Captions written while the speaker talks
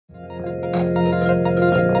What's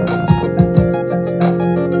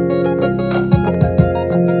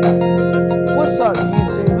up,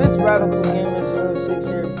 YouTube? It's RadicalGamer06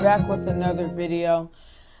 here, back with another video.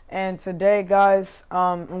 And today, guys,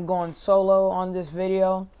 I'm going solo on this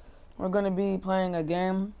video. We're going to be playing a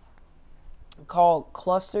game called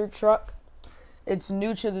Clustertruck. It's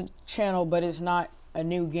new to the channel, but it's not a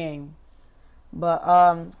new game. But,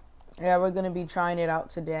 yeah, we're going to be trying it out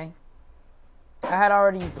today. I had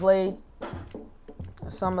already played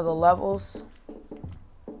some of the levels,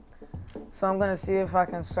 so I'm going to see if I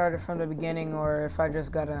can start it from the beginning or if I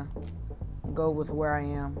just got to go with where I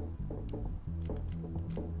am.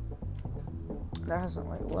 That hasn't,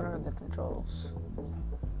 wait, what are the controls?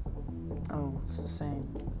 Oh, it's the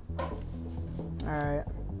same. Alright.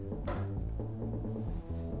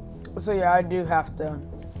 So yeah, I do have to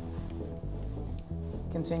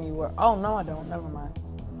continue where, oh no I don't, never mind.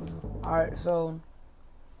 Alright, so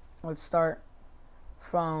let's start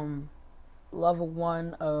from level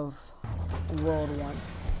 1 of World 1.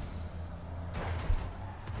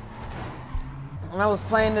 When I was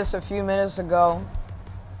playing this a few minutes ago,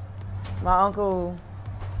 my uncle,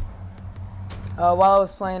 while I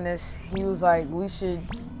was playing this, he was like, we should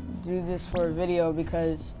do this for a video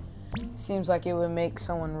because it seems like it would make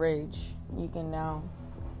someone rage. You can now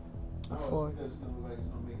afford.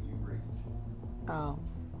 Oh,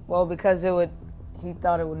 well, because it would, he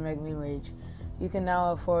thought it would make me rage. You can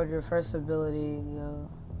now afford your first ability,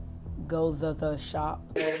 go the shop.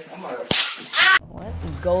 What?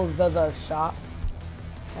 Go the shop.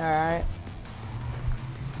 Alright.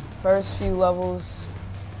 First few levels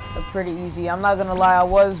are pretty easy. I'm not gonna lie, I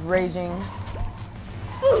was raging.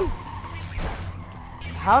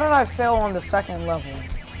 How did I fail on the second level?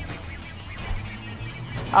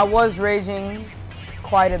 I was raging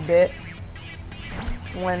quite a bit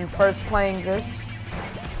when first playing this.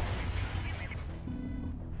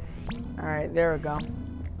 Alright, there we go.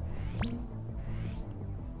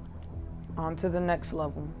 On to the next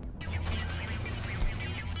level.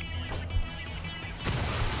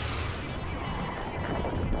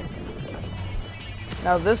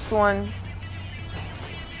 Now this one,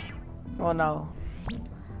 well no,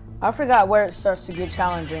 I forgot where it starts to get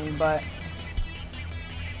challenging, but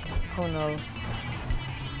who knows.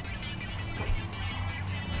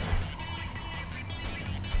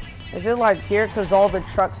 Is it like here because all the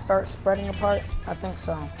trucks start spreading apart? I think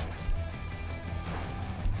so.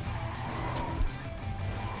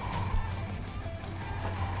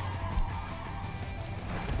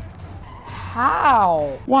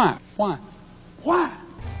 How? Why? Why? Why?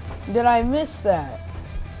 Did I miss that?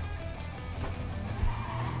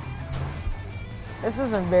 This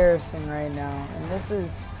is embarrassing right now, and this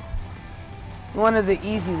is one of the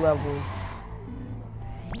easy levels.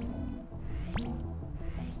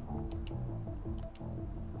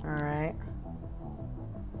 Alright.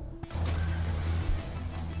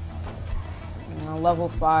 Level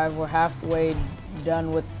 5, we're halfway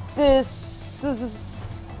done with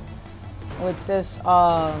this. With this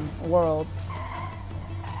world.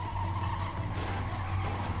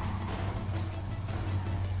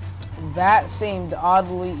 That seemed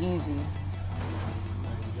oddly easy.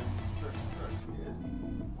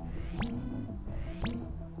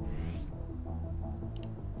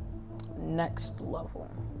 Next level.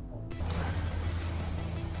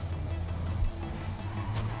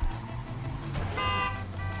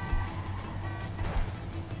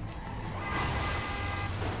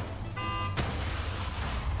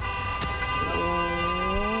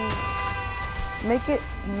 Make it,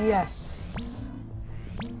 yes.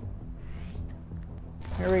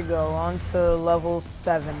 Here we go, on to level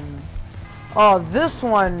 7. Oh, this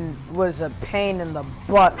one was a pain in the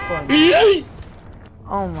butt for me.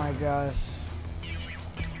 Oh my gosh.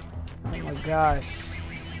 Oh my gosh.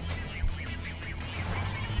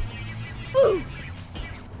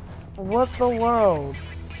 What the world?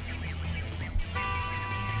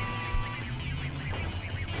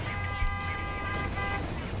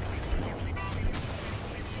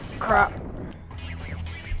 Crap.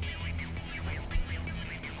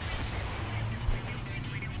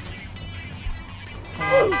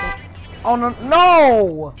 Oh no,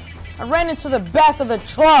 no! I ran into the back of the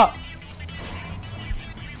truck.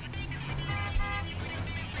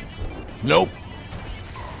 Nope.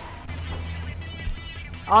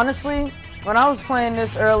 Honestly, when I was playing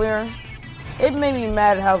this earlier, it made me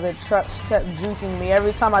mad how the trucks kept juking me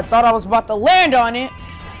every time I thought I was about to land on it.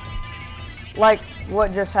 Like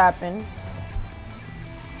what just happened.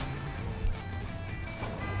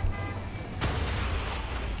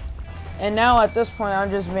 And now at this point,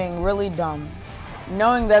 I'm just being really dumb.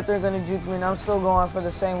 knowing that they're gonna juke me, and I'm still going for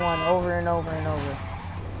the same one over and over and over.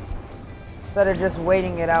 Instead of just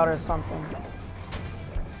waiting it out or something.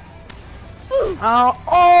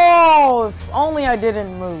 Oh, if only I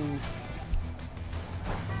didn't move.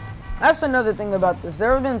 That's another thing about this.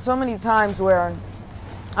 There have been so many times where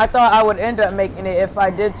I thought I would end up making it if I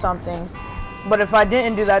did something, but if I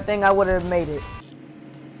didn't do that thing, I would have made it.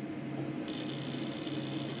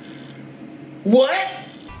 What?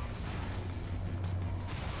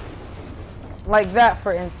 Like that,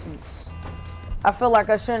 for instance. I feel like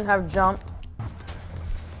I shouldn't have jumped,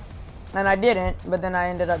 and I didn't, but then I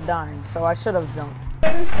ended up dying, so I should have jumped.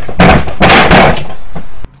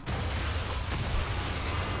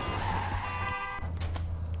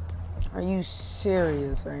 Are you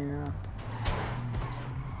serious right now?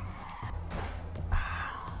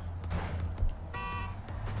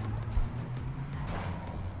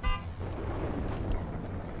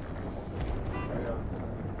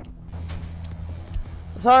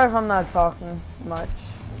 Sorry if I'm not talking much.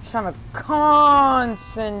 I'm trying to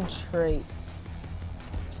concentrate.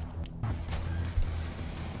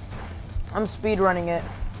 I'm speedrunning it.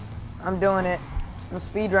 I'm doing it. I'm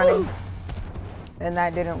speedrunning. And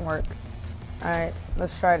that didn't work. Alright,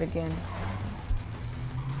 let's try it again.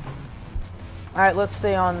 Alright, let's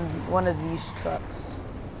stay on one of these trucks.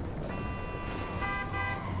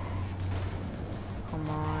 Come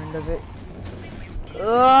on, does it? It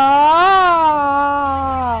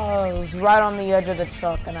was right on the edge of the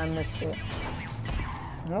truck and I missed it.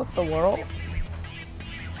 What the world?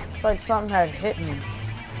 It's like something had hit me.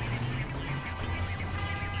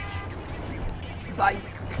 Psych.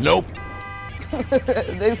 Nope.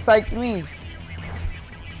 They psyched me.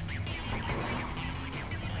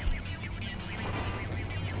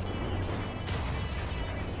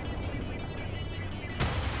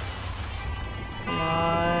 Come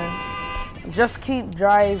on. Just keep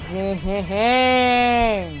driving.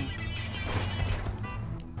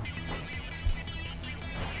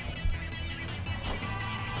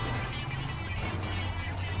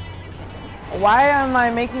 Why am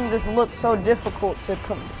I making this look so difficult to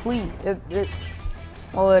complete?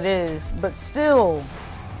 Well, it is, but still.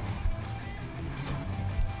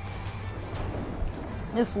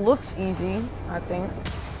 This looks easy, I think.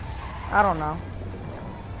 I don't know.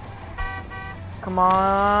 Come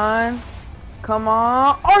on. Come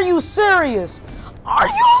on. Are you serious? Are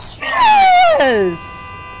you serious?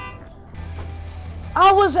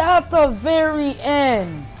 I was at the very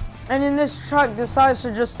end. And then this truck decides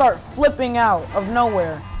to just start flipping out of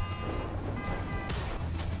nowhere.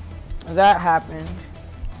 That happened.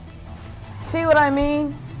 See what I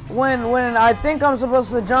mean? When I think I'm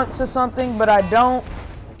supposed to jump to something, but I don't.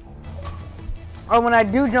 Or when I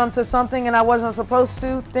do jump to something and I wasn't supposed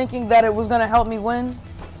to, thinking that it was gonna help me win.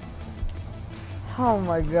 Oh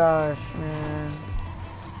my gosh, man.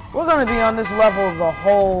 We're gonna be on this level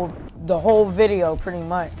the whole video pretty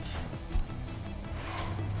much.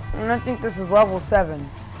 And I think this is level 7.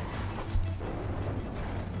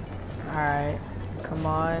 Alright, come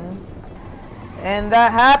on. And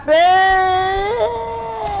that happens!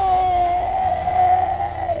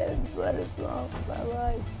 That is so my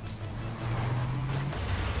life.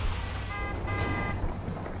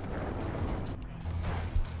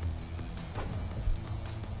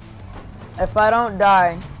 If I don't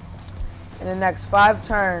die in the next 5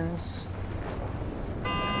 turns,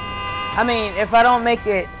 I mean, if I don't make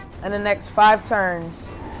it in the next 5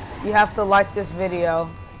 turns, you have to like this video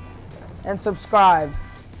and subscribe.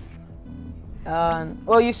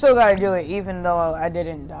 Well, you still gotta do it even though I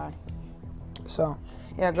didn't die. So,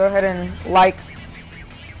 yeah, go ahead and like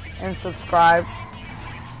and subscribe.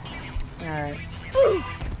 Alright. Oh,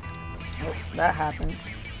 that happened.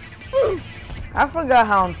 I forgot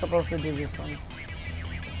how I'm supposed to do this one.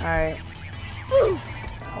 Alright.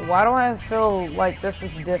 Why do I feel like this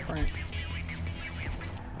is different?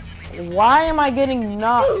 Why am I getting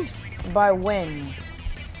knocked by wind?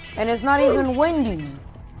 And it's not even windy.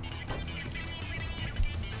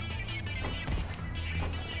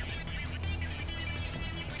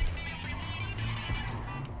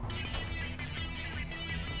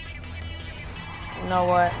 You know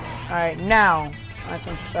what? Alright, now I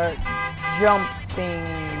can start jumping.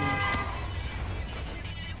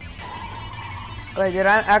 Wait, did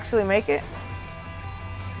I actually make it?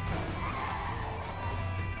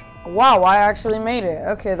 Wow, I actually made it.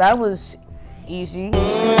 Okay, that was easy.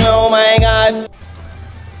 Oh my god.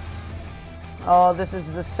 Oh, this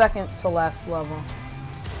is the second to last level.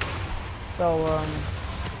 So,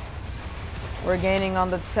 we're gaining on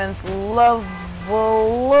the 10th level.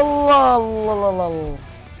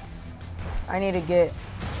 I need to get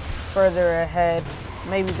further ahead.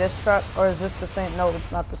 maybe this truck, or is this the same? No,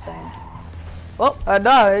 it's not the same. Oh, I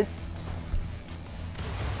died.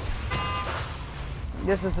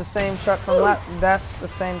 This is the same truck from last. That's the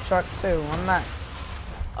same truck too. I'm not.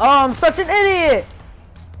 Oh, I'm such an idiot.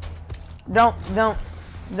 Don't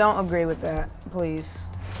agree with that, please.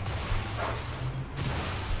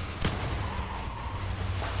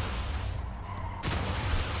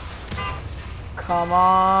 Come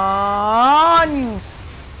on, you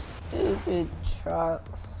stupid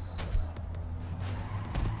trucks.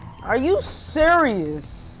 Are you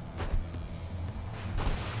serious?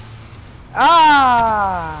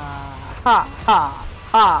 Ah! Ha ha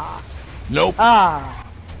ha. Nope. Ah.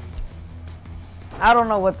 I don't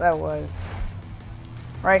know what that was.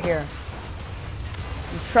 Right here.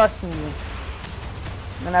 I'm trusting you.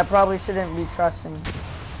 And I probably shouldn't be trusting.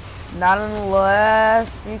 Not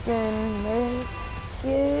unless you can make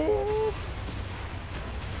it.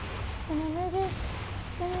 Can you make it?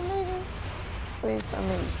 Can you make it? Please, I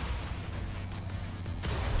mean.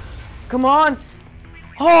 Come on.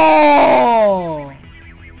 Oh!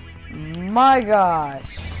 My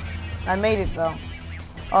gosh. I made it though.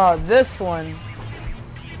 Oh, this one.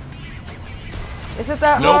 Is it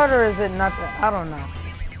that hard or is it not that? I don't know.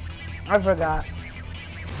 I forgot.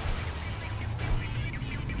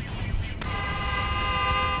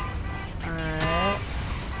 Alright.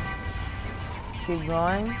 Keep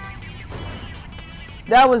going.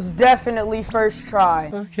 That was definitely first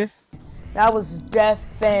try. Okay. That was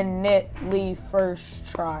definitely first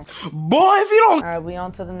try. Boy, if you don't. Alright, we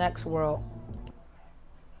on to the next world.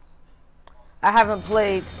 I haven't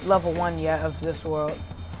played level 1 yet of this world,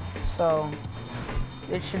 so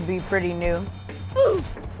it should be pretty new.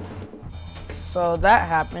 So that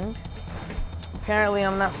happened. Apparently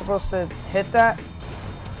I'm not supposed to hit that.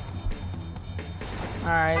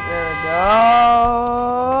 Alright, there we go.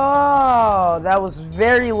 That was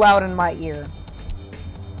very loud in my ear.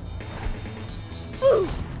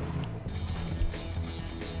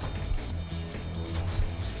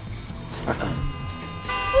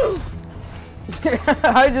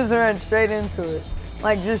 I just ran straight into it.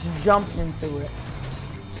 Like, just jumped into it.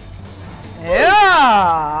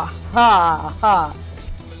 Yeah! Ha! Ha!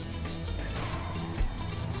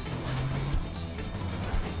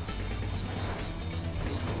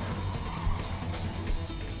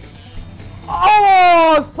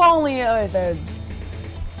 Oh! If only I had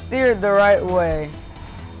steered the right way.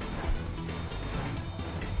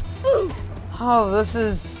 Oh, this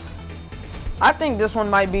is... I think this one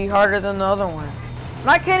might be harder than the other one. And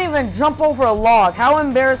I can't even jump over a log. How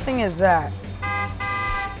embarrassing is that?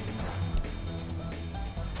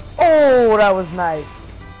 Oh, that was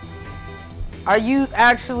nice. Are you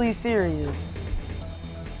actually serious?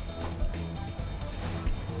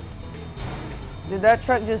 Did that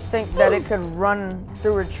truck just think that it could run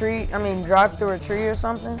through a tree? I mean, drive through a tree or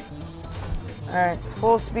something? Alright,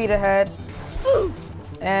 full speed ahead.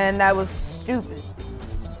 And that was stupid.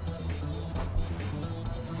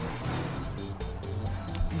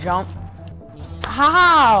 Jump.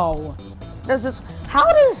 How does this?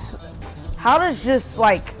 How does just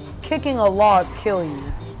like kicking a log kill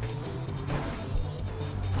you?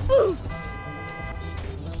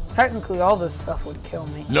 Technically, all this stuff would kill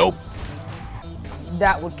me. Nope.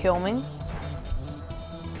 That would kill me.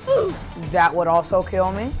 That would also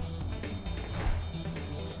kill me.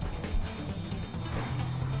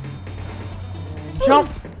 Jump.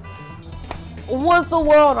 What the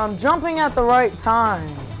world? I'm jumping at the right time.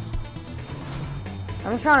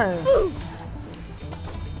 I'm trying to...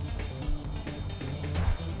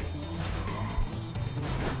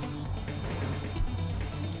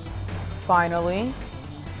 Finally.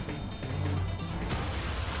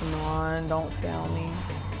 Come on, don't fail me.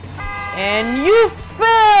 And you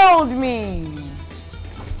failed me!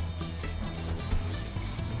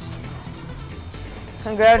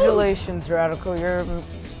 Congratulations, Radical. You're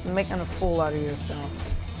making a fool out of yourself.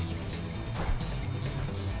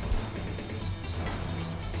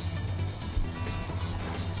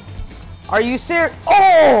 Are you serious?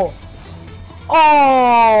 Oh!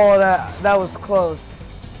 Oh, that was close.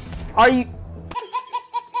 Are you...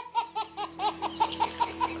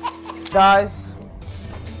 Guys,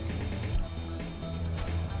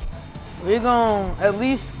 we're gonna at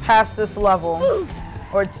least pass this level,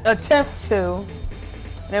 or attempt to,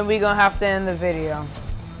 and then we're gonna have to end the video.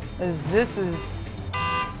 This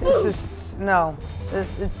is no.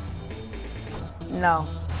 No.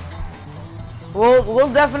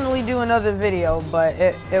 We'll definitely do another video, but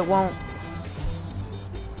it won't.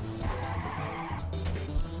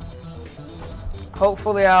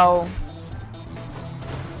 Hopefully I'll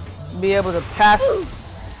be able to pass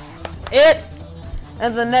it,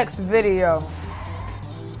 in the next video.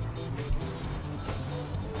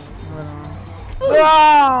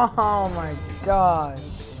 Oh my gosh.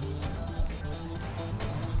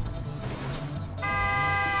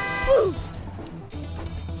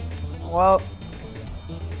 Well,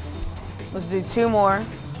 let's do 2 more.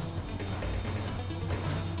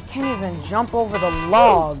 Can't even jump over the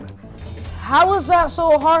log. How is that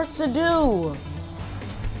so hard to do?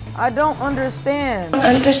 I don't understand. I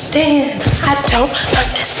don't understand. I don't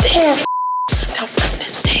understand.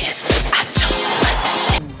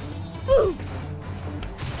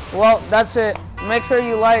 Well, that's it. Make sure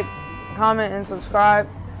you like, comment, and subscribe.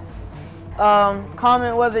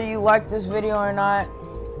 Comment whether you liked this video or not.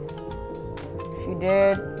 If you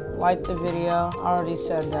did, like the video. I already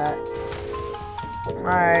said that.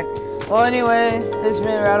 Alright. Well, anyways, this has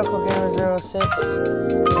been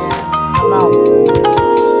RadicalGamer06, and I'm out.